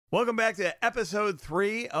Welcome back to episode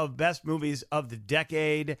 3 of Best Movies of the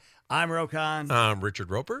Decade. I'm Rokan. I'm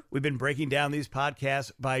Richard Roper. We've been breaking down these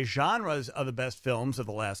podcasts by genres of the best films of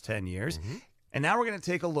the last 10 years. Mm-hmm. And now we're going to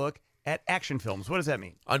take a look at action films. What does that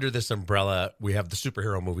mean? Under this umbrella, we have the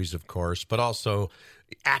superhero movies, of course, but also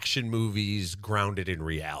action movies grounded in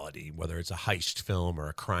reality, whether it's a heist film or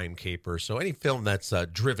a crime caper. So any film that's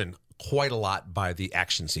driven quite a lot by the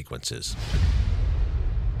action sequences.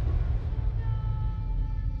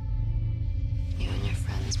 You and your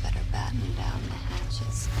friends better batten down the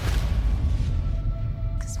hatches.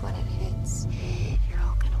 Because when it hits, you're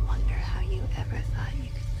all going to wonder how you ever thought you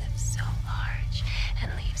could live so large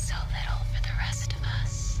and leave so little for the rest of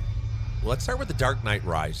us. Let's start with The Dark Knight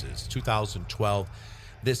Rises, 2012.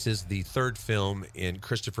 This is the third film in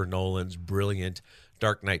Christopher Nolan's brilliant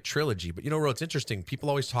Dark Knight trilogy. But you know, Ro, it's interesting. People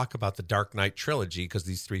always talk about the Dark Knight trilogy because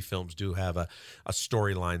these three films do have a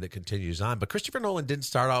storyline that continues on. But Christopher Nolan didn't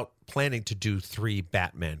start out planning to do 3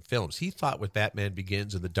 Batman films. He thought with Batman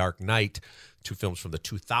Begins and The Dark Knight, 2 films from the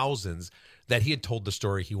 2000s, that he had told the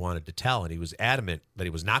story he wanted to tell. And he was adamant that he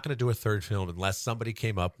was not going to do a third film unless somebody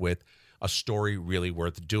came up with a story really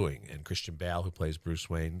worth doing. And Christian Bale, who plays Bruce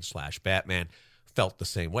Wayne / Batman, felt the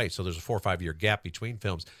same way. So there's a 4 or 5 year gap between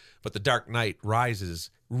films. But The Dark Knight Rises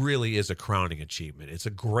really is a crowning achievement. It's a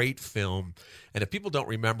great film. And if people don't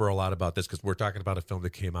remember a lot about this, because we're talking about a film that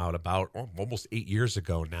came out about almost 8 years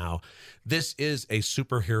ago now, this is a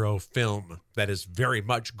superhero film that is very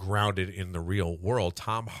much grounded in the real world.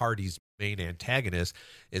 Tom Hardy's main antagonist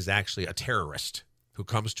is actually a terrorist who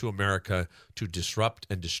comes to America to disrupt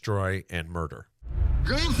and destroy and murder.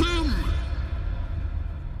 Gotham!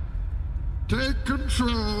 Take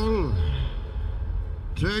control.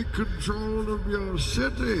 Take control of your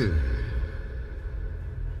city.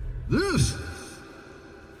 This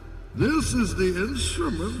is the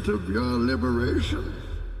instrument of your liberation.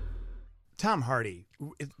 Tom Hardy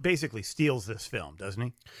basically steals this film, doesn't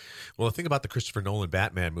he? Well, the thing about the Christopher Nolan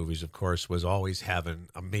Batman movies, of course, was always having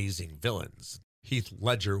amazing villains. Heath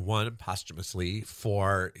Ledger won posthumously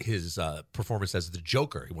for his performance as the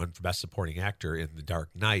Joker. He won for Best Supporting Actor in The Dark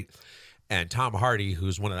Knight. And Tom Hardy,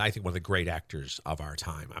 who's one of the great actors of our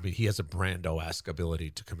time. I mean, he has a Brando-esque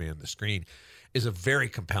ability to command the screen, is a very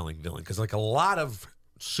compelling villain. Because like a lot of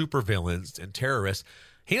supervillains and terrorists,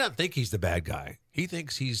 he doesn't think he's the bad guy. He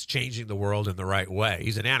thinks he's changing the world in the right way.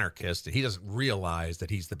 He's an anarchist, and he doesn't realize that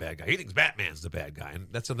he's the bad guy. He thinks Batman's the bad guy. And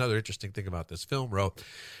that's another interesting thing about this film, Ro.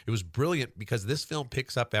 It was brilliant because this film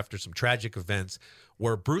picks up after some tragic events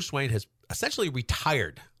where Bruce Wayne has essentially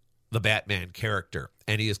retired the Batman character,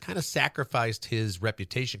 and he has kind of sacrificed his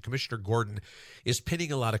reputation. Commissioner Gordon is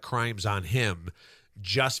pinning a lot of crimes on him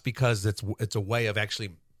just because it's a way of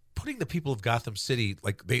actually putting the people of Gotham City,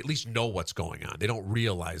 like, they at least know what's going on. They don't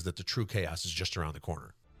realize that the true chaos is just around the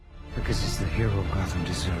corner. Because he's the hero Gotham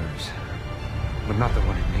deserves, but not the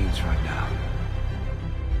one it needs right now.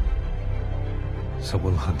 So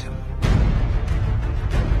we'll hunt him.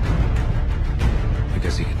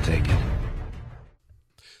 Because he can take it.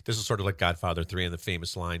 This is sort of like Godfather 3 and the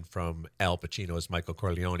famous line from Al Pacino as Michael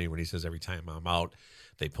Corleone when he says, every time I'm out,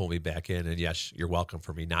 they pull me back in. And yes, you're welcome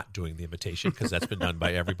for me not doing the imitation because that's been done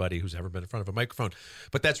by everybody who's ever been in front of a microphone.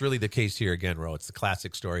 But that's really the case here again, Ro. It's the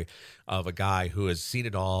classic story of a guy who has seen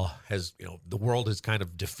it all, has, you know, the world has kind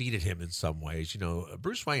of defeated him in some ways. You know,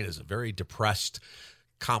 Bruce Wayne is a very depressed,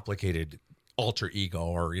 complicated alter ego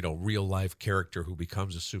or, you know, real life character who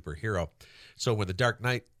becomes a superhero. So when The Dark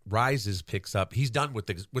Knight Rises picks up, he's done with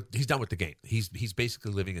the game. He's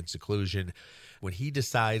basically living in seclusion. When he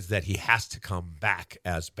decides that he has to come back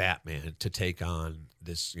as Batman to take on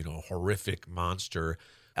this, you know, horrific monster,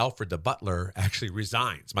 Alfred the butler actually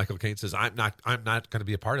resigns. Michael Caine says, I'm not going to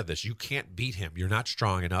be a part of this. You can't beat him. You're not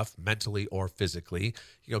strong enough mentally or physically,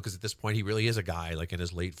 you know, because at this point he really is a guy like in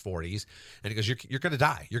his late 40s. And he goes, you're going to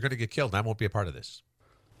die. You're going to get killed. And I won't be a part of this.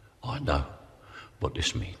 I know what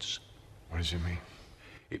this means. What does it mean?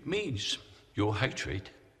 It means your hatred,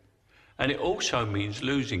 and it also means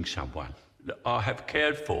losing someone that I have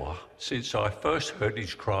cared for since I first heard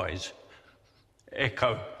his cries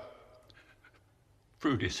echo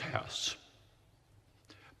through this house.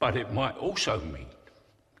 But it might also mean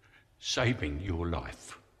saving your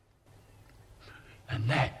life. And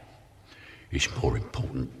that is more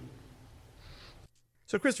important.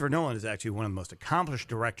 So Christopher Nolan is actually one of the most accomplished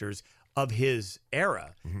directors of his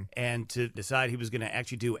era. Mm-hmm. And to decide he was going to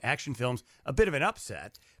actually do action films, a bit of an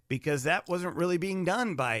upset, because that wasn't really being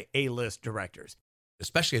done by A-list directors.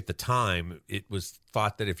 Especially at the time, it was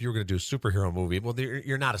thought that if you were going to do a superhero movie, well,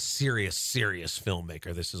 you're not a serious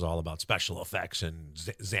filmmaker. This is all about special effects and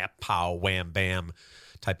zap, pow, wham, bam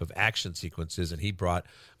type of action sequences, and he brought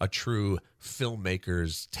a true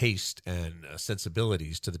filmmaker's taste and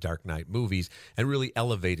sensibilities to the Dark Knight movies and really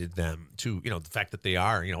elevated them to, the fact that they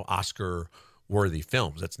are, Oscar-worthy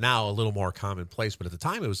films. That's now a little more commonplace, but at the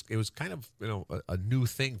time it was kind of, a new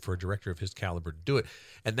thing for a director of his caliber to do it.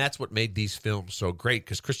 And that's what made these films so great,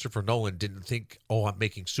 because Christopher Nolan didn't think, I'm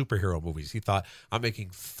making superhero movies. He thought, I'm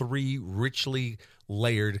making 3 richly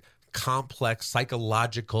layered, complex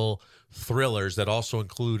psychological thrillers that also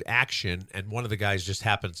include action, and one of the guys just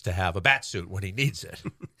happens to have a bat suit when he needs it.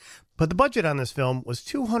 But the budget on this film was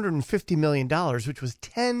 $250 million, which was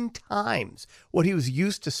 10 times what he was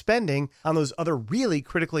used to spending on those other really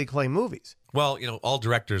critically acclaimed movies. Well, all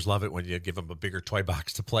directors love it when you give them a bigger toy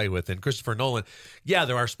box to play with. And Christopher Nolan,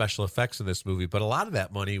 there are special effects in this movie, but a lot of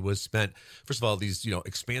that money was spent, first of all, these,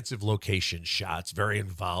 expansive location shots, very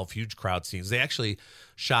involved, huge crowd scenes. They actually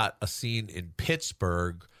shot a scene in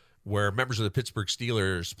Pittsburgh where members of the Pittsburgh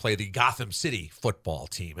Steelers play the Gotham City football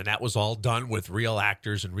team. And that was all done with real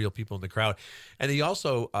actors and real people in the crowd. And he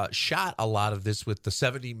also shot a lot of this with the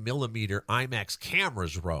 70 millimeter IMAX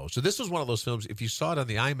cameras row. So this was one of those films, if you saw it on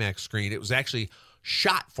the IMAX screen, it was actually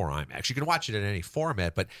shot for IMAX. You can watch it in any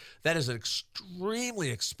format, but that is an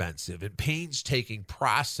extremely expensive and painstaking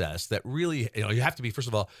process that really, you have to be, first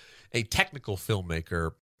of all, a technical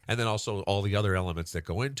filmmaker, and then also all the other elements that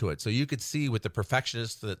go into it. So you could see with the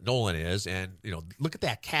perfectionist that Nolan is, and, look at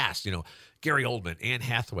that cast, Gary Oldman, Anne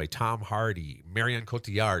Hathaway, Tom Hardy, Marion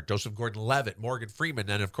Cotillard, Joseph Gordon-Levitt, Morgan Freeman,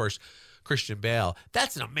 and, of course, Christian Bale.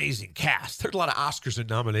 That's an amazing cast. There's a lot of Oscars and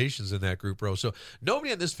nominations in that group, bro. So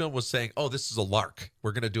nobody in this film was saying, this is a lark.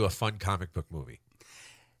 We're going to do a fun comic book movie.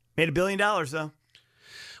 Made $1 billion, though.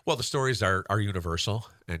 Well, the stories are universal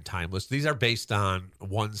and timeless. These are based on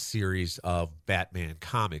one series of Batman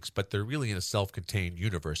comics, but they're really in a self-contained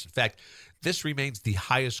universe. In fact, this remains the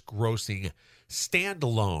highest grossing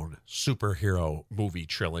standalone superhero movie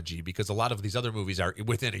trilogy, because a lot of these other movies are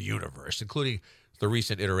within a universe, including the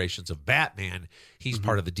recent iterations of Batman. He's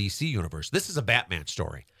part of the DC universe. This is a Batman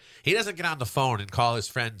story. He doesn't get on the phone and call his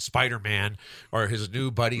friend Spider-Man or his new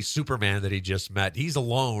buddy Superman that he just met. He's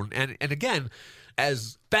alone. And again,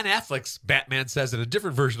 as Ben Affleck's Batman says in a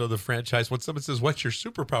different version of the franchise, when someone says, "What's your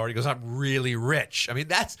superpower?" he goes, "I'm really rich." I mean,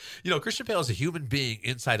 that's, Christian Bale is a human being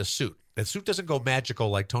inside a suit. That suit doesn't go magical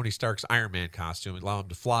like Tony Stark's Iron Man costume and allow him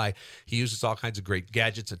to fly. He uses all kinds of great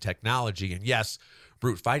gadgets and technology, and yes,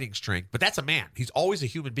 brute fighting strength, but that's a man. He's always a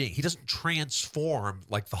human being. He doesn't transform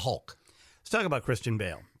like the Hulk. Let's talk about Christian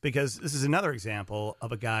Bale, because this is another example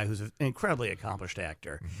of a guy who's an incredibly accomplished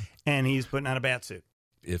actor, and he's putting on a bat suit.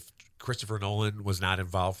 If Christopher Nolan was not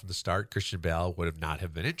involved from the start, Christian Bale would not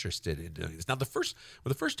have been interested in doing this. Now, when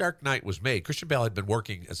the first Dark Knight was made, Christian Bale had been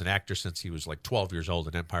working as an actor since he was like 12 years old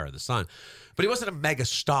in Empire of the Sun, but he wasn't a mega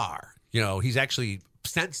star. He's actually,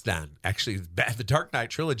 since then, the Dark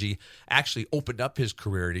Knight trilogy actually opened up his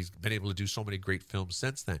career, and he's been able to do so many great films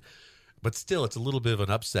since then. But still, it's a little bit of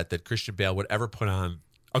an upset that Christian Bale would ever put on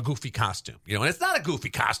a goofy costume. And it's not a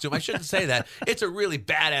goofy costume. I shouldn't say that. It's a really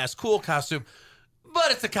badass, cool costume.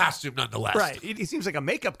 But it's a costume nonetheless. Right. He seems like a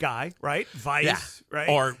makeup guy, right? Vice, right?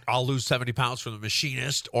 Or I'll lose 70 pounds from The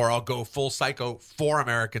Machinist, or I'll go full psycho for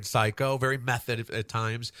American Psycho. Very method at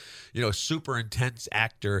times. Super intense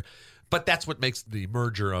actor. But that's what makes the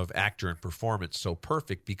merger of actor and performance so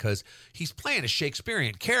perfect, because he's playing a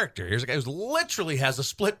Shakespearean character. Here's a guy who literally has a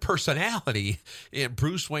split personality in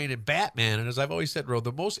Bruce Wayne and Batman. And as I've always said, Ro,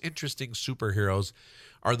 the most interesting superheroes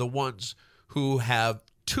are the ones who have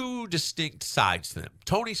two distinct sides to them.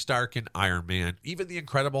 Tony Stark and Iron Man, even the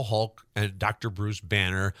Incredible Hulk and Dr. Bruce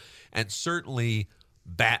Banner, and certainly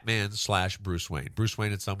Batman/Bruce Wayne. Bruce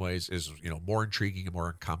Wayne in some ways is, more intriguing and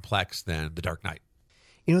more complex than the Dark Knight.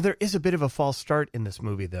 There is a bit of a false start in this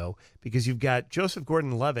movie, though, because you've got Joseph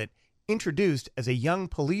Gordon-Levitt introduced as a young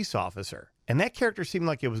police officer, and that character seemed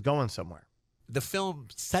like it was going somewhere. The film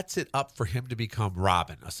sets it up for him to become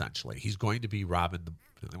Robin, essentially. He's going to be Robin,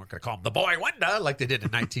 we're going to call him the Boy Wonder, like they did in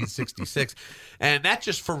 1966. And that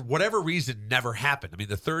just, for whatever reason, never happened. I mean,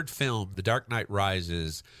 the third film, The Dark Knight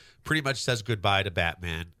Rises, pretty much says goodbye to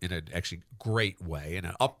Batman in an actually great way, in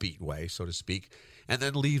an upbeat way, so to speak, and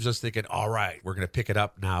then leaves us thinking, all right, we're going to pick it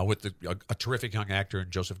up now with a terrific young actor in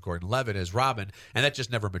Joseph Gordon-Levitt as Robin, and that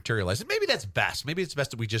just never materialized. And maybe that's best. Maybe it's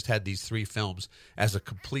best that we just had these three films as a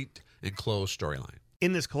complete and closed storyline.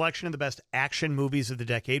 In this collection of the best action movies of the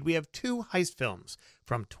decade, we have two heist films.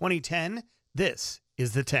 From 2010, this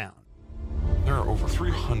is The Town. There are over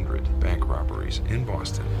 300 bank robberies in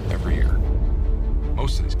Boston every year.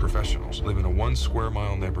 Most of these professionals live in a 1 square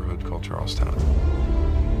mile neighborhood called Charlestown.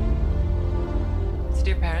 So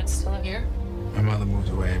do your parents still live here? My mother moved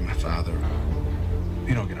away, my father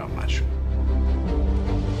You don't get out much.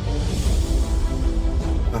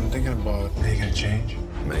 I'm thinking about making a change.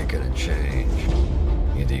 Making a change.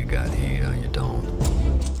 Either you got heat or you don't.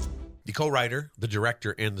 The co-writer, the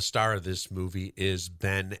director, and the star of this movie is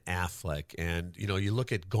Ben Affleck. And, you know, you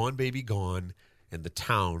look at Gone Baby Gone and The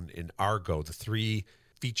Town and Argo, the three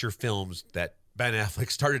feature films that Ben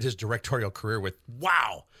Affleck started his directorial career with.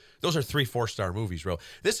 Wow! Those are 3 4-star movies, bro.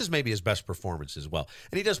 This is maybe his best performance as well.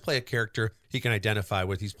 And he does play a character he can identify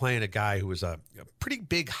with. He's playing a guy who was a pretty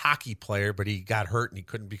big hockey player, but he got hurt and he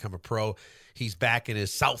couldn't become a pro. He's back in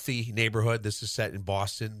his Southie neighborhood. This is set in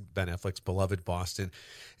Boston, Ben Affleck's beloved Boston.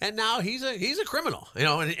 And now he's a criminal, you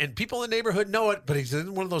know, and people in the neighborhood know it, but he's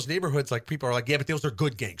in one of those neighborhoods like people are like, yeah, but those are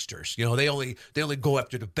good gangsters. You know, they only go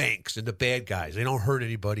after the banks and the bad guys. They don't hurt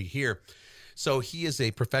anybody here. So he is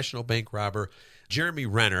a professional bank robber. Jeremy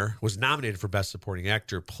Renner was nominated for Best Supporting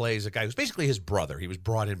Actor, plays a guy who's basically his brother. He was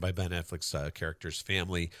brought in by Ben Affleck's character's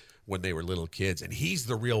family when they were little kids, and he's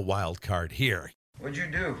the real wild card here. What'd you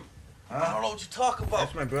do? Huh? I don't know what you're talking about.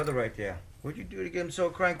 That's my brother right there. What'd you do to get him so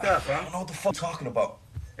cranked up, huh? I don't know what the fuck you're talking about.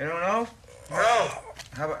 You don't know? No.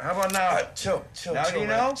 How about now? Chill, now chill, do you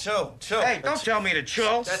man. know? Chill. Hey, don't tell me to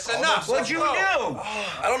chill. That's enough. What'd you do?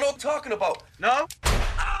 I don't know what you're talking about. No?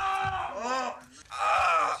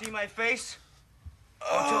 See my face?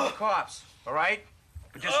 Don't tell the cops, all right?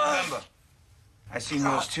 But just remember, I seen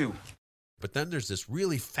yours too. But then there's this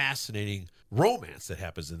really fascinating romance that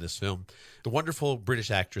happens in this film. The wonderful British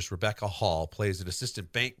actress Rebecca Hall plays an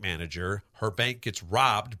assistant bank manager. Her bank gets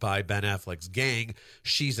robbed by Ben Affleck's gang.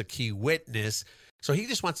 She's a key witness. So he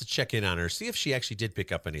just wants to check in on her, see if she actually did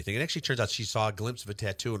pick up anything. It actually turns out she saw a glimpse of a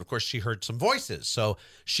tattoo, and of course she heard some voices. So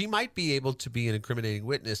she might be able to be an incriminating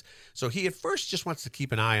witness. So he at first just wants to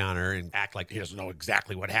keep an eye on her and act like he doesn't know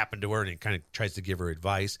exactly what happened to her, and he kind of tries to give her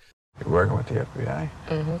advice. You're working with the FBI?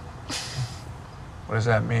 Mm-hmm. What does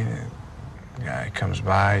that mean? The guy comes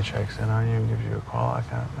by, checks in on you, gives you a call, that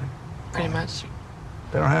kind of thing? Pretty much.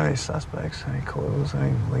 They don't have any suspects, any clues,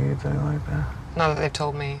 any leads, anything like that? Not that they've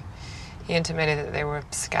told me. He intimated that they were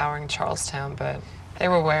scouring Charlestown, but they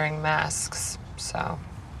were wearing masks, so.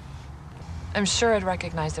 I'm sure I'd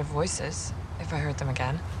recognize their voices if I heard them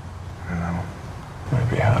again. I know. Might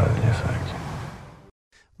be harder than you think.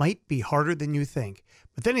 Might be harder than you think.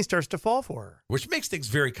 But then he starts to fall for her. Which makes things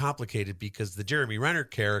very complicated because the Jeremy Renner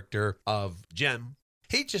character of Jem,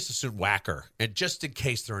 he just assumed whack her. And just in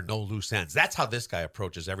case there are no loose ends. That's how this guy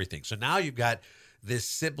approaches everything. So now you've got this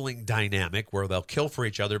sibling dynamic where they'll kill for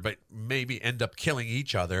each other, but maybe end up killing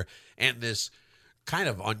each other. And this kind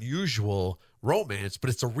of unusual romance,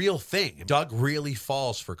 but it's a real thing. Doug really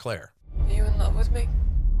falls for Claire. Are you in love with me?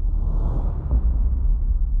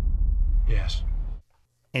 Yes.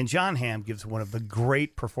 And John Hamm gives one of the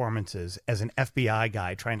great performances as an FBI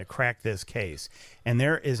guy trying to crack this case. And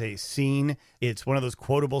there is a scene, it's one of those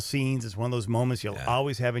quotable scenes, it's one of those moments you'll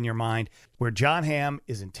always have in your mind, where John Hamm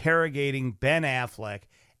is interrogating Ben Affleck,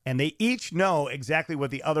 and they each know exactly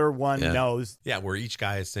what the other one knows. Yeah, where each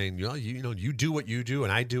guy is saying, you do what you do,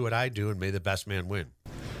 and I do what I do, and may the best man win.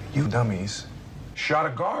 You dummies shot a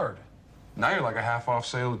guard. Now you're like a half-off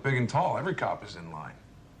sale at Big and Tall. Every cop is in line.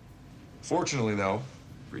 Fortunately, though,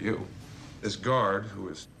 for you, this guard, who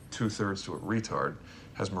is 2/3 to a retard,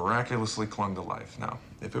 has miraculously clung to life. Now,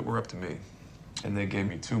 if it were up to me, and they gave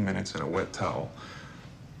me 2 minutes and a wet towel,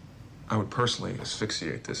 I would personally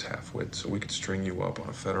asphyxiate this half-wit so we could string you up on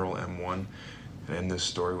a federal M1 and end this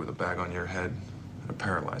story with a bag on your head and a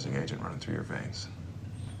paralyzing agent running through your veins.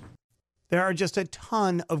 There are just a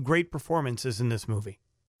ton of great performances in this movie.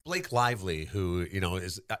 Blake Lively, who,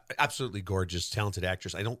 is absolutely gorgeous, talented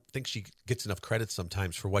actress. I don't think she gets enough credit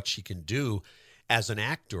sometimes for what she can do as an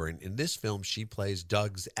actor. And in this film, she plays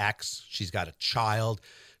Doug's ex. She's got a child.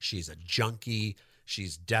 She's a junkie.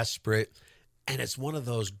 She's desperate. And it's one of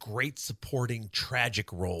those great supporting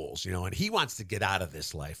tragic roles, and he wants to get out of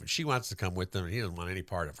this life and she wants to come with him and he doesn't want any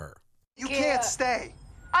part of her. You can't stay.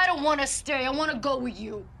 I don't want to stay. I want to go with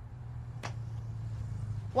you.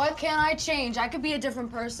 Why can't I change? I could be a different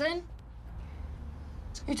person.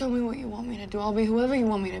 You tell me what you want me to do. I'll be whoever you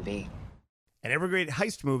want me to be. And every great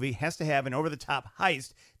heist movie has to have an over-the-top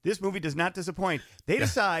heist. This movie does not disappoint. They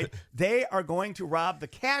decide they are going to rob the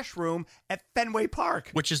cash room at Fenway Park.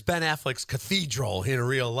 Which is Ben Affleck's cathedral in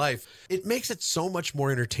real life. It makes it so much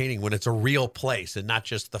more entertaining when it's a real place and not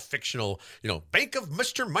just the fictional, Bank of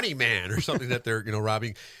Mr. Moneyman or something that they're,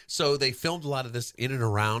 robbing. So they filmed a lot of this in and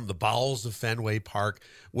around the bowels of Fenway Park,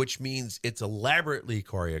 which means it's elaborately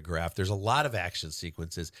choreographed. There's a lot of action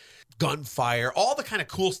sequences, gunfire, all the kind of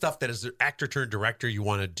cool stuff that as an actor turned director you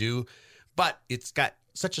want to do. But it's got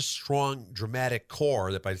such a strong dramatic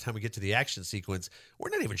core that by the time we get to the action sequence, we're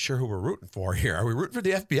not even sure who we're rooting for here. Are we rooting for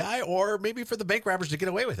the FBI or maybe for the bank robbers to get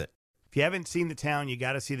away with it? If you haven't seen The Town, you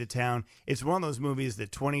got to see The Town. It's one of those movies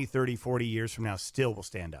that 20, 30, 40 years from now still will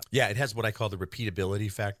stand up. Yeah, it has what I call the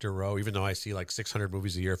repeatability factor, Ro. Even though I see like 600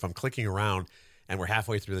 movies a year, if I'm clicking around and we're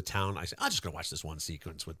halfway through The Town, I say, I'm just going to watch this one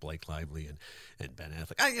sequence with Blake Lively and Ben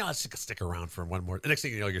Affleck. Let's stick around for one more. The next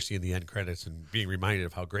thing you know, you're seeing the end credits and being reminded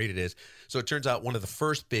of how great it is. So it turns out one of the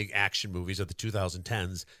first big action movies of the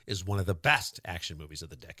 2010s is one of the best action movies of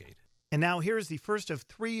the decade. And now here's the first of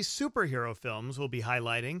 3 superhero films we'll be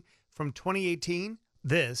highlighting from 2018.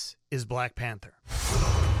 This is Black Panther.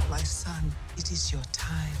 My son, it is your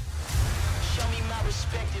time. Show me my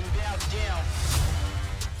respect and bow down.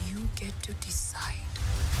 You get to decide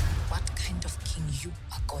what kind of king you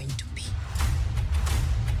are going to be.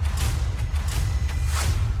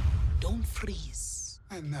 Don't freeze.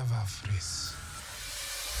 I never freeze.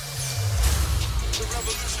 The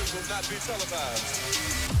revolution will not be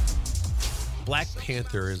televised. Black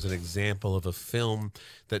Panther is an example of a film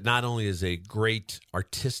that not only is a great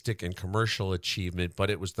artistic and commercial achievement,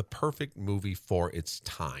 but it was the perfect movie for its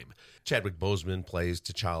time. Chadwick Boseman plays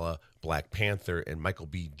T'Challa, Black Panther, and Michael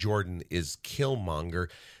B. Jordan is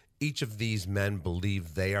Killmonger. Each of these men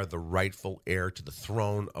believe they are the rightful heir to the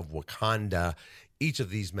throne of Wakanda. Each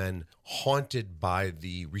of these men haunted by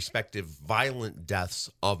the respective violent deaths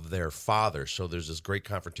of their father. So there's this great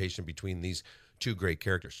confrontation between these 2 great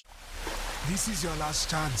characters. This is your last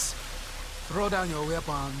chance. Throw down your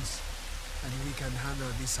weapons, and we can handle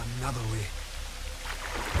this another way.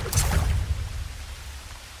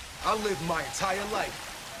 I lived my entire life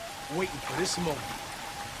waiting for this moment.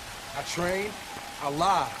 I trained, I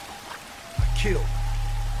lied, I killed,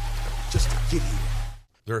 just to get here.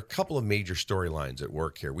 There are a couple of major storylines at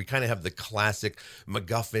work here. We kind of have the classic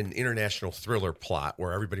MacGuffin international thriller plot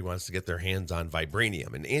where everybody wants to get their hands on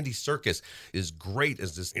vibranium. And Andy Serkis is great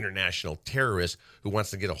as this international terrorist who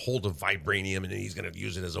wants to get a hold of vibranium and he's going to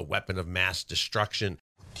use it as a weapon of mass destruction.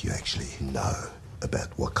 Do you actually know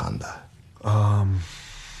about Wakanda?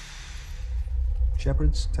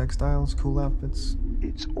 Shepherds, textiles, cool outfits.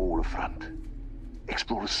 It's all a front.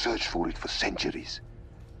 Explorers searched for it for centuries.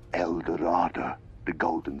 El Dorado, the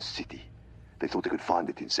Golden City. They thought they could find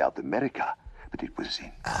it in South America, but it was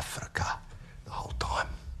in Africa the whole time.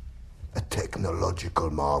 A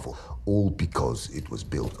technological marvel, all because it was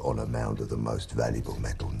built on a mound of the most valuable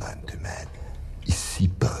metal known to man.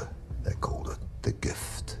 Isipo, they called it, the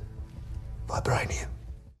gift. Vibranium.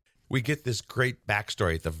 We get this great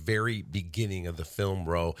backstory at the very beginning of the film,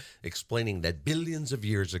 Ro, explaining that billions of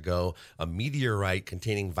years ago, a meteorite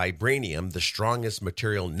containing vibranium, the strongest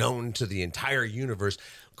material known to the entire universe,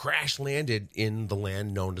 crash landed in the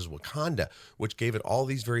land known as Wakanda, which gave it all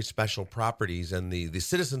these very special properties. And the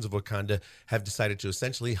citizens of Wakanda have decided to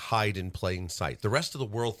essentially hide in plain sight. The rest of the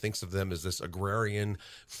world thinks of them as this agrarian,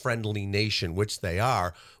 friendly nation, which they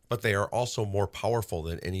are, but they are also more powerful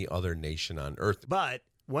than any other nation on earth. But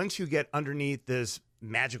once you get underneath this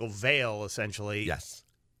magical veil, essentially, yes,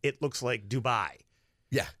 it looks like Dubai.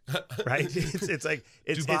 Yeah. Right? It's like...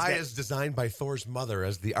 Dubai is designed by Thor's mother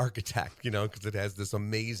as the architect, because it has this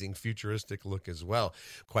amazing futuristic look as well.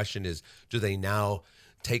 Question is, do they now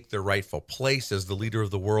take their rightful place as the leader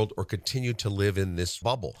of the world or continue to live in this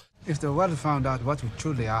bubble? If the world found out what we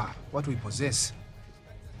truly are, what we possess,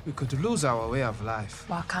 we could lose our way of life.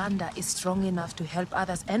 Wakanda is strong enough to help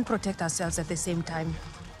others and protect ourselves at the same time.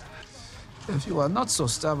 If you are not so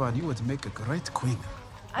stubborn, you would make a great queen.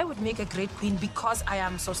 I would make a great queen because I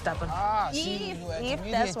am so stubborn. If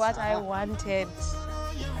that's what I wanted.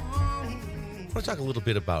 I want to talk a little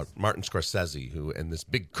bit about Martin Scorsese, and this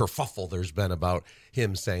big kerfuffle there's been about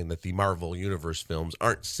him saying that the Marvel Universe films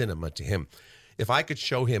aren't cinema to him. If I could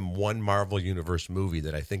show him one Marvel Universe movie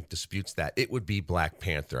that I think disputes that, it would be Black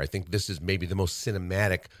Panther. I think this is maybe the most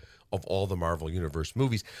cinematic of all the Marvel Universe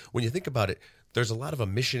movies. When you think about it, there's a lot of a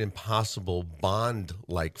Mission Impossible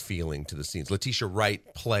Bond-like feeling to the scenes. Letitia Wright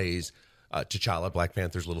plays T'Challa, Black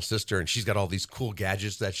Panther's little sister, and she's got all these cool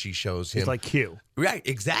gadgets that she shows him. It's like Q. Right,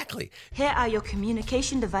 exactly. Here are your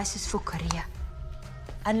communication devices for Korea.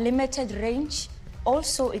 Unlimited range,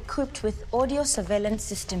 also equipped with audio surveillance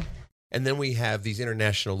system. And then we have these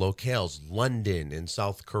international locales, London and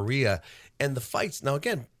South Korea, and the fights. Now,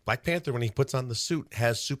 again, Black Panther, when he puts on the suit,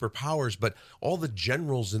 has superpowers, but all the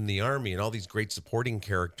generals in the army and all these great supporting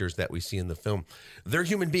characters that we see in the film, they're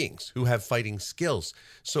human beings who have fighting skills.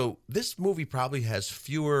 So this movie probably has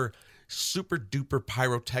fewer super duper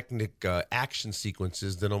pyrotechnic action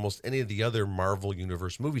sequences than almost any of the other Marvel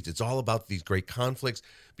Universe movies. It's all about these great conflicts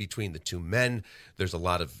between the two men. There's a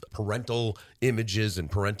lot of parental images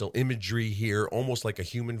and parental imagery here, almost like a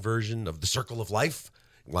human version of the Circle of Life.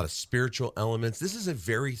 A lot of spiritual elements. This is a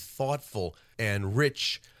very thoughtful and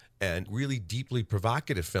rich and really deeply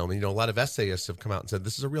provocative film. And, a lot of essayists have come out and said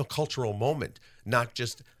this is a real cultural moment, not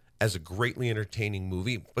just as a greatly entertaining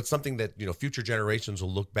movie, but something that, future generations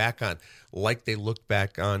will look back on, like they looked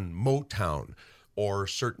back on Motown or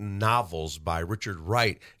certain novels by Richard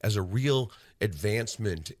Wright as a real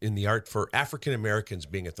advancement in the art for African Americans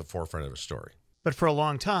being at the forefront of a story. But for a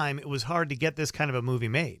long time, it was hard to get this kind of a movie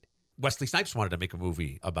made. Wesley Snipes wanted to make a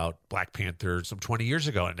movie about Black Panther some 20 years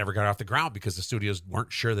ago, and it never got off the ground because the studios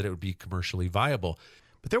weren't sure that it would be commercially viable.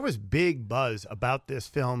 But there was big buzz about this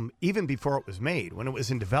film even before it was made. When it was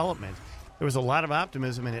in development, there was a lot of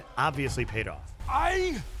optimism, and it obviously paid off.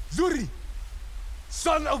 I, Zuri,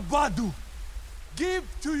 son of Badu, give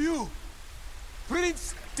to you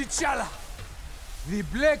Prince T'Challa, the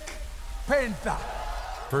Black Panther.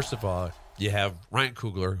 First of all, you have Ryan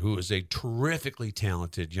Coogler, who is a terrifically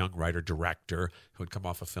talented young writer-director who had come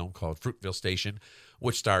off a film called Fruitvale Station,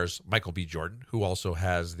 which stars Michael B. Jordan, who also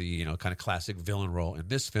has the kind of classic villain role in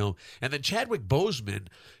this film. And then Chadwick Boseman,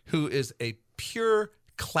 who is a pure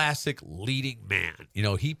classic leading man.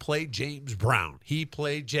 He played James Brown. He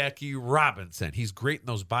played Jackie Robinson. He's great in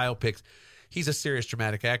those biopics. He's a serious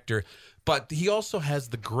dramatic actor, but he also has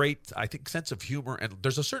the great, I think, sense of humor, and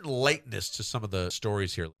there's a certain lightness to some of the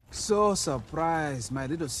stories here. So surprised my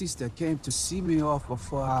little sister came to see me off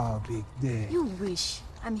before our big day. You wish.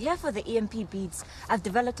 I'm here for the EMP beads. I've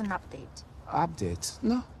developed an update. Update?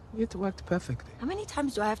 No, it worked perfectly. How many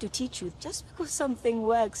times do I have to teach you? Just because something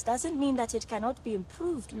works doesn't mean that it cannot be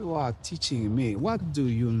improved. You are teaching me. What do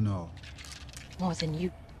you know? More than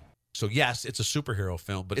you. So yes, it's a superhero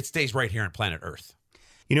film, but it stays right here on planet Earth.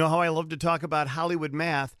 You know how I love to talk about Hollywood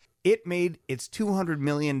math? It made its $200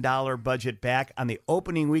 million budget back on the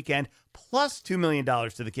opening weekend, plus $2 million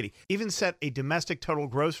to the kitty. Even set a domestic total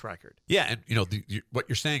gross record. Yeah, and what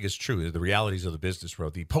you're saying is true. The realities of the business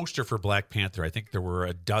world. The poster for Black Panther, I think there were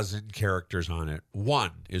a dozen characters on it.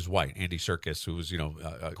 One is white, Andy Serkis, who is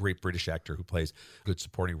a great British actor who plays a good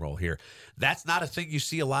supporting role here. That's not a thing you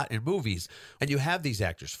see a lot in movies. And you have these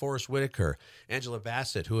actors, Forrest Whitaker, Angela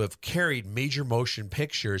Bassett, who have carried major motion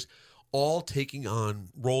pictures, all taking on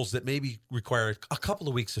roles that maybe require a couple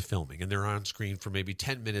of weeks of filming, and they're on screen for maybe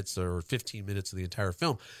 10 minutes or 15 minutes of the entire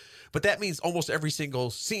film. But that means almost every single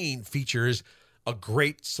scene features a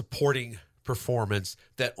great supporting performance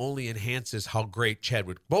that only enhances how great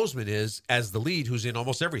Chadwick Boseman is as the lead, who's in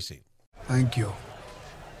almost every scene. Thank you.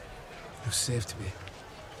 You saved me.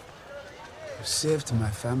 You saved my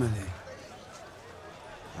family.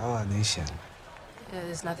 Our nation.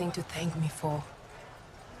 There's nothing to thank me for.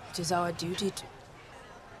 It is our duty to...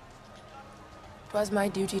 It was my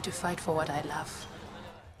duty to fight for what I love.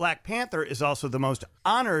 Black Panther is also the most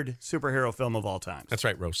honored superhero film of all time. That's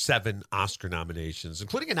right, Rose. 7 Oscar nominations,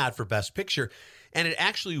 including a nod for Best Picture. And it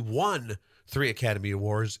actually won 3 Academy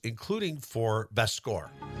Awards, including for Best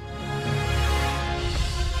Score.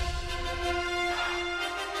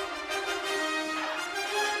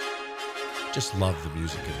 Just love the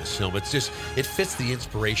music in this film. It fits the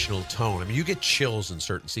inspirational tone. I mean, you get chills in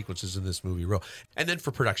certain sequences in this movie, And then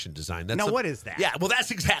for production design. What is that? Yeah, well,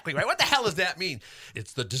 that's exactly right. What the hell does that mean?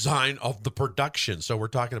 It's the design of the production. So we're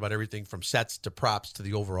talking about everything from sets to props to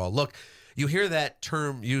the overall look. You hear that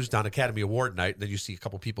term used on Academy Award night, and then you see a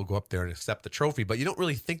couple people go up there and accept the trophy, but you don't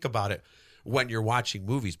really think about it when you're watching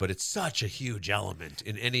movies, but it's such a huge element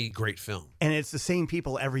in any great film. And it's the same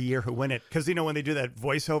people every year who win it. Because, when they do that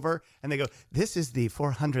voiceover and they go, this is the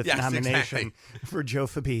 400th nomination for Joe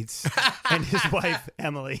Fabitz and his wife,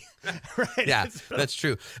 Emily. Right? Yeah, that's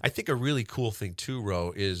true. I think a really cool thing, too,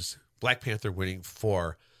 Ro, is Black Panther winning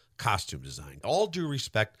for costume design. All due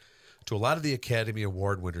respect to a lot of the Academy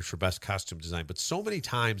Award winners for Best Costume Design, but so many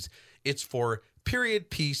times it's for period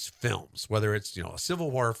piece films, whether it's, a Civil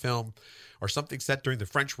War film or something set during the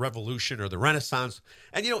French Revolution or the Renaissance.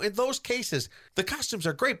 And, in those cases, the costumes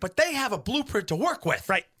are great, but they have a blueprint to work with.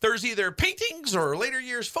 Right. There's either paintings or later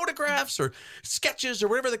years photographs or sketches or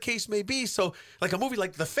whatever the case may be. So like a movie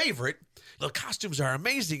like The Favorite, the costumes are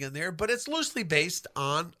amazing in there, but it's loosely based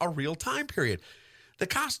on a real time period. The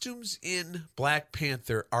costumes in Black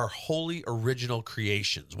Panther are wholly original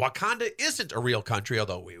creations. Wakanda isn't a real country,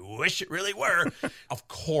 although we wish it really were. Of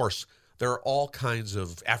course, there are all kinds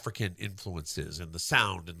of African influences in the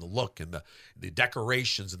sound and the look and the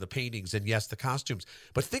decorations and the paintings and, yes, the costumes.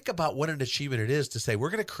 But think about what an achievement it is to say we're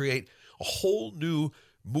going to create a whole new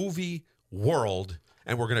movie world,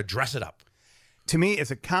 and we're going to dress it up. To me,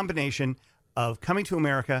 it's a combination of Coming to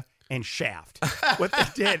America and Shaft. What they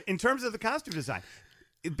did in terms of the costume design.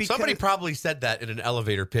 Somebody probably said that in an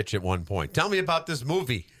elevator pitch at one point. Tell me about this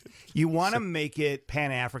movie. You want to make it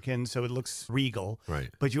Pan-African so it looks regal, right?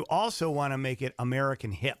 But you also want to make it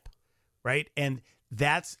American hip, right? And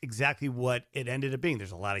that's exactly what it ended up being.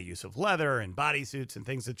 There's a lot of use of leather and bodysuits and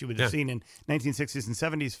things that you would have seen in 1960s and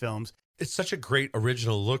 70s films. It's such a great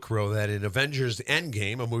original look, Ro, that in Avengers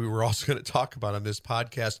Endgame, a movie we're also going to talk about on this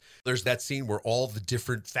podcast, there's that scene where all the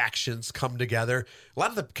different factions come together. A lot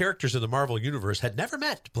of the characters in the Marvel Universe had never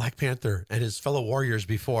met Black Panther and his fellow warriors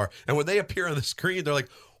before. And when they appear on the screen, they're like,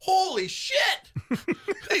 holy shit,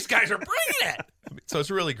 these guys are bringing it. So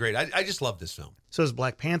it's really great. I just love this film. So as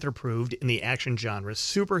Black Panther proved in the action genre,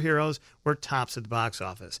 superheroes were tops at the box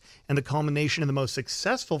office. And the culmination of the most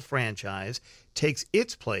successful franchise takes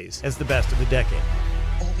its place as the best of the decade.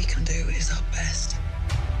 All we can do is our best.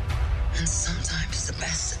 And sometimes the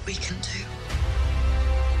best that we can do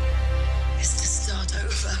is to start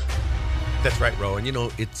over. That's right, Ro. And, you know,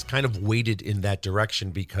 it's kind of weighted in that direction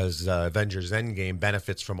because Avengers Endgame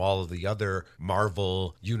benefits from all of the other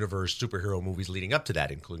Marvel Universe superhero movies leading up to that,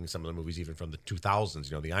 including some of the movies even from the 2000s,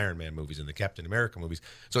 you know, the Iron Man movies and the Captain America movies.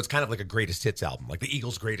 So it's kind of like a greatest hits album. Like the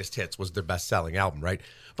Eagles' Greatest Hits was their best-selling album, right?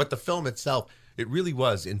 But the film itself, it really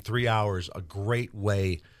was, in 3 hours, a great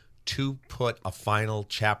way to put a final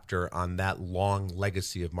chapter on that long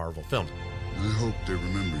legacy of Marvel films. I hope they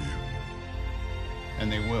remember you.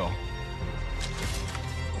 And they will.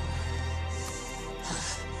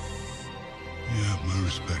 You have my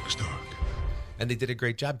respect, Stark. And they did a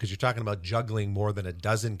great job because you're talking about juggling more than a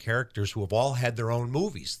dozen characters who have all had their own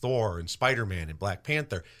movies, Thor and Spider-Man and Black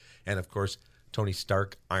Panther. And, of course, Tony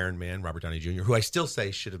Stark, Iron Man, Robert Downey Jr., who I still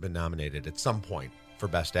say should have been nominated at some point for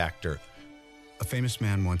Best Actor. A famous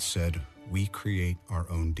man once said, "We create our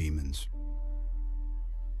own demons."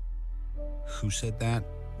 Who said that?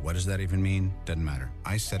 What does that even mean? Doesn't matter.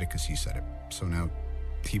 I said it because he said it. So now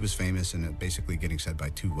he was famous and basically getting said by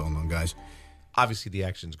two well-known guys. Obviously, the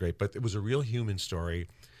action's great, but it was a real human story.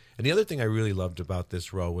 And the other thing I really loved about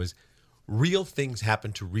this, Ro, was real things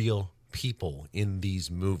happen to real people in these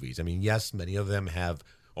movies. I mean, yes, many of them have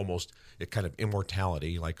almost a kind of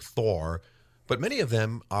immortality, like Thor, but many of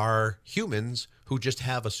them are humans who just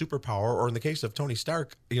have a superpower, or in the case of Tony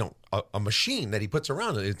Stark, you know, a machine that he puts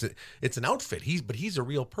around. It's an outfit. But he's a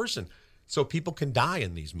real person. So people can die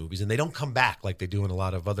in these movies, and they don't come back like they do in a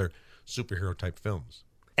lot of other superhero-type films.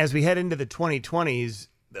 As we head into the 2020s,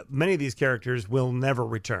 many of these characters will never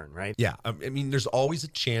return, right? Yeah. I mean, there's always a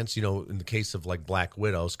chance, you know, in the case of like Black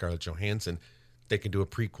Widow, Scarlett Johansson, they can do a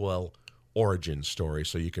prequel origin story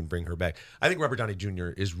so you can bring her back. I think Robert Downey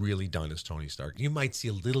Jr. is really done as Tony Stark. You might see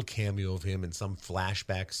a little cameo of him in some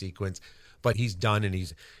flashback sequence, but he's done, and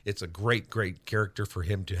it's a great, great character for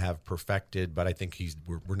him to have perfected, but I think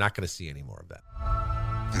we're not going to see any more of that.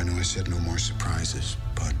 I know I said no more surprises,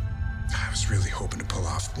 but I was really hoping to pull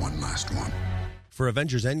off one last one. For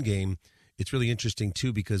Avengers Endgame, it's really interesting,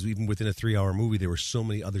 too, because even within a 3-hour movie, there were so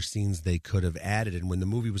many other scenes they could have added. And when the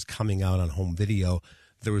movie was coming out on home video,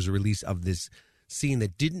 there was a release of this scene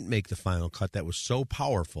that didn't make the final cut that was so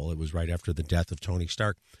powerful. It was right after the death of Tony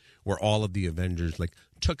Stark, where all of the Avengers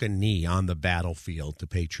took a knee on the battlefield to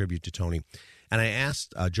pay tribute to Tony. And I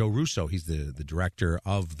asked Joe Russo, he's the director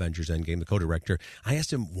of Avengers Endgame, the co-director, I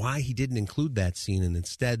asked him why he didn't include that scene, and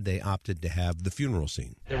instead they opted to have the funeral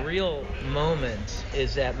scene. The real moment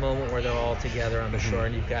is that moment where they're all together on the shore,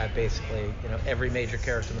 and you've got basically, you know, every major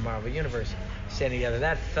character in the Marvel Universe standing together.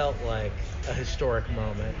 That felt like a historic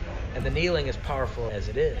moment, and the kneeling, as powerful as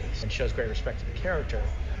it is and shows great respect to the character,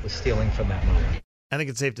 was stealing from that moment. I think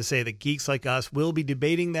it's safe to say that geeks like us will be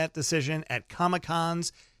debating that decision at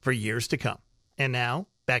Comic-Cons for years to come. And now,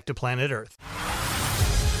 back to Planet Earth.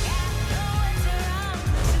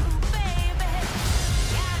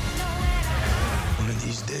 One of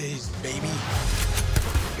these days, baby,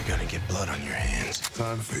 you're gonna get blood on your hands.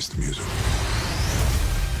 Time to face the music.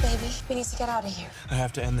 Baby, we need to get out of here. I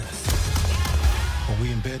have to end this. Are we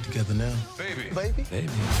in bed together now? Baby. Baby?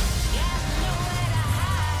 Baby.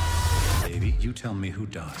 Baby, you tell me who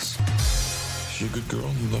does. Is she a good girl?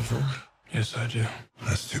 You love her? Yes, I do.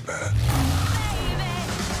 That's too bad.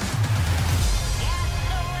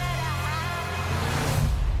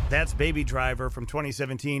 That's Baby Driver from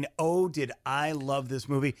 2017. Oh, did I love this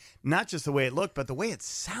movie. Not just the way it looked, but the way it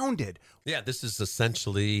sounded. Yeah, this is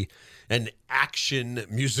essentially an action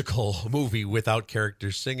musical movie without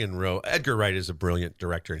characters singing, Ro. Edgar Wright is a brilliant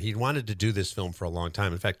director, and he wanted to do this film for a long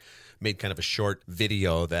time. In fact, made kind of a short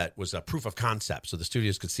video that was a proof of concept so the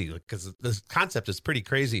studios could see, because the concept is pretty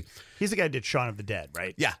crazy. He's the guy who did Shaun of the Dead,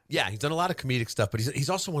 right? Yeah. He's done a lot of comedic stuff, but he's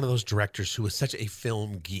also one of those directors who is such a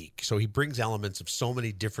film geek. So he brings elements of so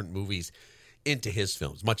many different movies into his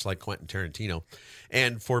films, much like Quentin Tarantino.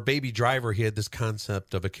 And for Baby Driver, he had this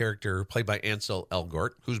concept of a character played by Ansel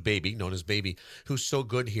Elgort, who's Baby, known as Baby, who's so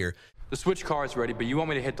good here. The switch car is ready, but you want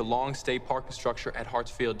me to hit the long stay parking structure at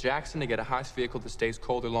Hartsfield-Jackson to get a heist vehicle that stays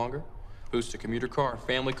colder longer? Boost a commuter car,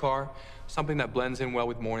 family car, something that blends in well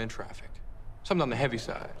with morning traffic. Something on the heavy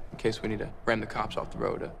side, in case we need to ram the cops off the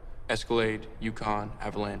road. Escalade, Yukon,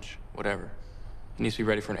 Avalanche, whatever. It needs to be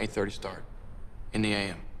ready for an 8:30 start in the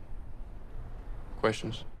AM.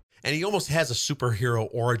 Questions? And he almost has a superhero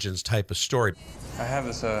origins type of story. I have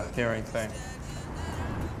this hearing thing.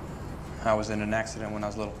 I was in an accident when I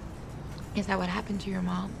was little. Is that what happened to your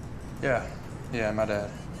mom? Yeah, my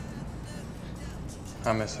dad.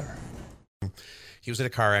 I miss her. He was in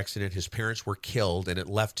a car accident. His parents were killed, and it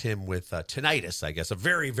left him with tinnitus, I guess, a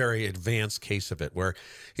very, very advanced case of it, where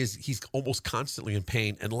he's almost constantly in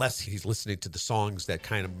pain unless he's listening to the songs that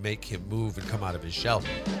kind of make him move and come out of his shell.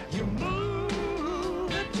 You move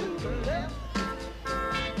to the left,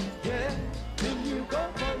 yeah, then you go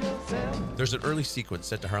for yourself. There's an early sequence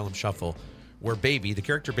set to Harlem Shuffle where Baby, the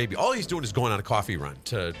character Baby, all he's doing is going on a coffee run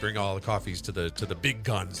to bring all the coffees to the big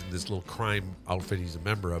guns in this little crime outfit he's a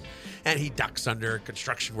member of. And he ducks under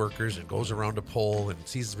construction workers and goes around a pole and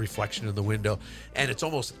sees the reflection in the window. And it's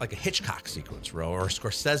almost like a Hitchcock sequence, Ro, or a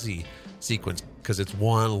Scorsese sequence, because it's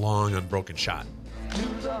one long unbroken shot. To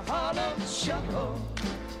the Harlem Shuffle.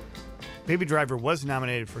 Baby Driver was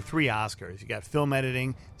nominated for 3 Oscars. You got film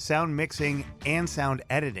editing, sound mixing, and sound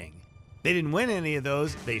editing. They didn't win any of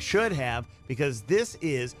those. They should have, because this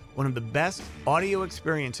is one of the best audio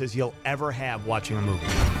experiences you'll ever have watching a movie.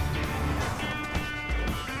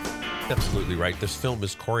 Absolutely right. This film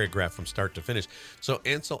is choreographed from start to finish. So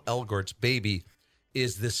Ansel Elgort's Baby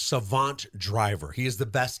is this savant driver. He is the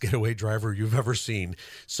best getaway driver you've ever seen.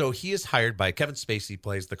 So he is hired by Kevin Spacey,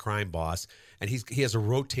 plays the crime boss, and he has a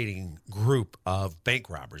rotating group of bank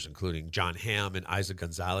robbers, including John Hamm and Isa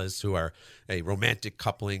Gonzalez, who are a romantic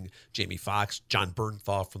coupling, Jamie Foxx, John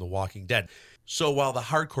Bernthal from The Walking Dead. So while the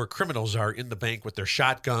hardcore criminals are in the bank with their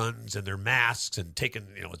shotguns and their masks and taking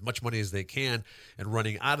as much money as they can and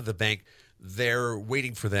running out of the bank, there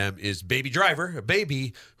waiting for them is Baby Driver, a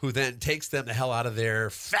baby who then takes them the hell out of there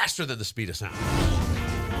faster than the speed of sound.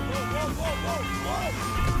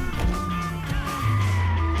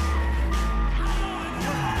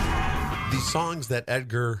 The songs that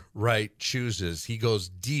Edgar Wright chooses, he goes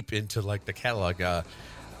deep into like the catalog.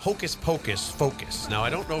 Hocus Pocus Focus. Now, I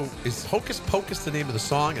don't know, is Hocus Pocus the name of the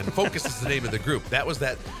song and Focus is the name of the group? That was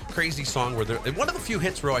that crazy song where one of the few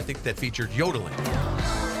hits, Ro, I think, that featured yodeling.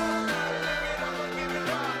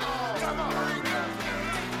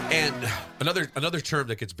 And another term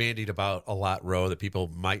that gets bandied about a lot, Ro, that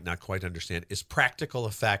people might not quite understand is practical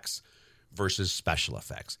effects versus special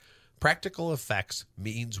effects. Practical effects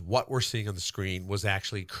means what we're seeing on the screen was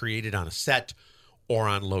actually created on a set or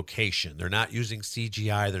on location. They're not using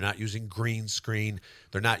CGI. They're not using green screen.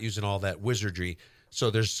 They're not using all that wizardry.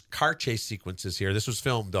 So there's car chase sequences here. This was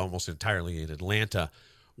filmed almost entirely in Atlanta,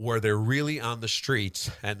 where they're really on the streets,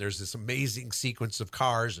 and there's this amazing sequence of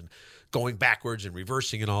cars and going backwards and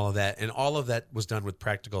reversing and all of that. And all of that was done with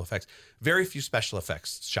practical effects. Very few special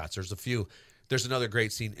effects shots. There's a few. There's another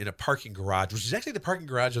great scene in a parking garage, which is actually the parking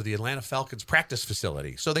garage of the Atlanta Falcons practice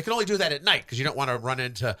facility. So they can only do that at night because you don't want to run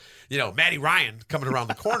into, Matty Ryan coming around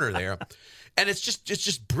the corner there. And it's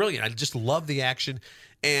just brilliant. I just love the action.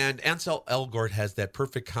 And Ansel Elgort has that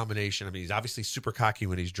perfect combination. I mean, he's obviously super cocky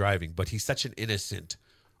when he's driving, but he's such an innocent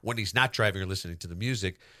when he's not driving or listening to the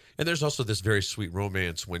music. And there's also this very sweet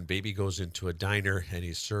romance when Baby goes into a diner and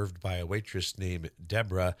he's served by a waitress named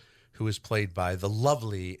Deborah, who is played by the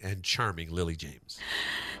lovely and charming Lily James.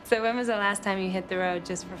 So when was the last time you hit the road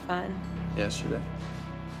just for fun? Yesterday.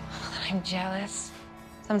 I'm jealous.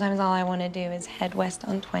 Sometimes all I want to do is head west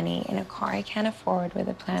on 20 in a car I can't afford with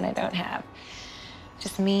a plan I don't have.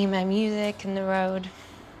 Just me, my music, and the road.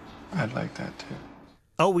 I'd like that too.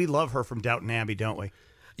 Oh, we love her from Downton Abbey, don't we?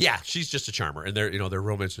 Yeah, she's just a charmer, and their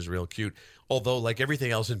romance is real cute. Although, like everything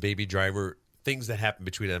else in Baby Driver, things that happen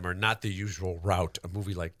between them are not the usual route a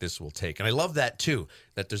movie like this will take. And I love that, too,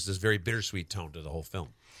 that there's this very bittersweet tone to the whole film.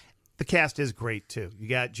 The cast is great, too. You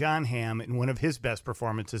got John Hamm in one of his best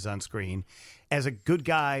performances on screen as a good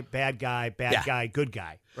guy, bad guy, good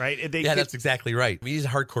guy, right? That's exactly right. I mean, he's a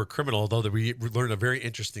hardcore criminal, although we learned a very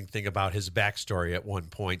interesting thing about his backstory at one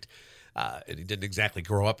point. And he didn't exactly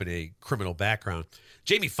grow up in a criminal background.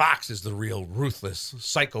 Jamie Foxx is the real ruthless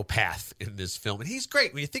psychopath in this film. And he's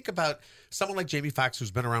great. When you think about someone like Jamie Foxx, who's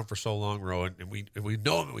been around for so long, Rowan, and we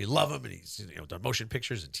know him and we love him, and he's done motion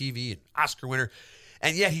pictures and TV and Oscar winner.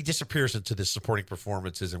 And yet he disappears into the supporting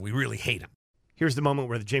performances, and we really hate him. Here's the moment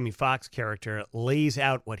where the Jamie Foxx character lays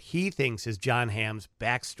out what he thinks is John Hamm's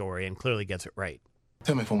backstory and clearly gets it right.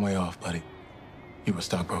 Tell me if I'm way off, buddy. You were a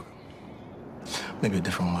stockbroker. Maybe a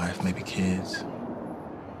different life, maybe kids.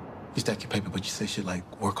 You stack your paper, but you say shit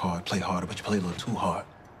like work hard, play harder, but you play a little too hard.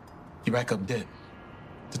 You rack up debt.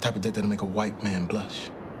 The type of debt that'll make a white man blush.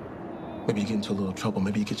 Maybe you get into a little trouble.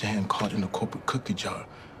 Maybe you get your hand caught in a corporate cookie jar.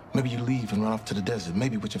 Maybe you leave and run off to the desert,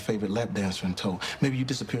 maybe with your favorite lap dancer in tow. Maybe you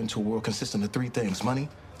disappear into a world consisting of 3 things: money,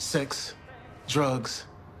 sex, drugs,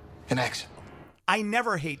 and action. I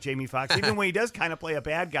never hate Jamie Foxx, even when he does kind of play a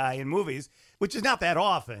bad guy in movies, which is not that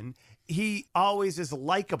often. He always is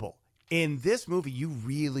likable. In this movie, you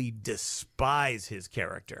really despise his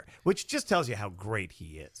character, which just tells you how great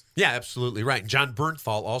he is. Yeah, absolutely right. John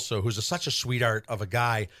Bernthal also, who's such a sweetheart of a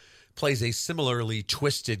guy, plays a similarly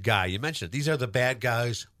twisted guy. You mentioned it. These are the bad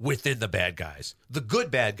guys within the bad guys. The good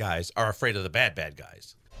bad guys are afraid of the bad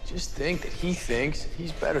guys. Just think that he thinks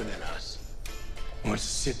he's better than us. He wants to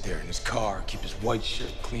sit there in his car and keep his white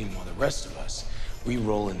shirt clean while the rest of us, we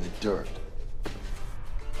roll in the dirt.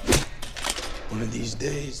 One of these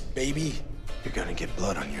days, baby, you're gonna get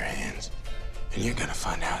blood on your hands. And you're gonna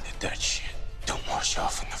find out that shit don't wash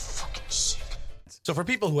off in the fucking sink. So for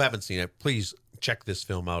people who haven't seen it, please check this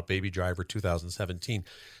film out, Baby Driver 2017.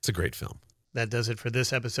 It's a great film. That does it for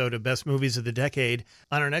this episode of Best Movies of the Decade.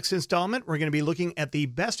 On our next installment, we're going to be looking at the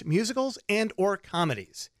best musicals and or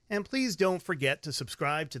comedies. And please don't forget to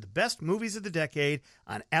subscribe to the Best Movies of the Decade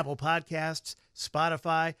on Apple Podcasts,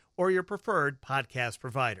 Spotify, or your preferred podcast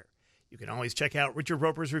provider. You can always check out Richard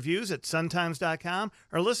Roper's reviews at suntimes.com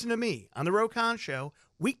or listen to me on The Rokan Show,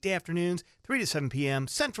 weekday afternoons, 3 to 7 p.m.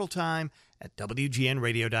 Central Time at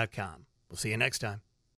WGNradio.com. We'll see you next time.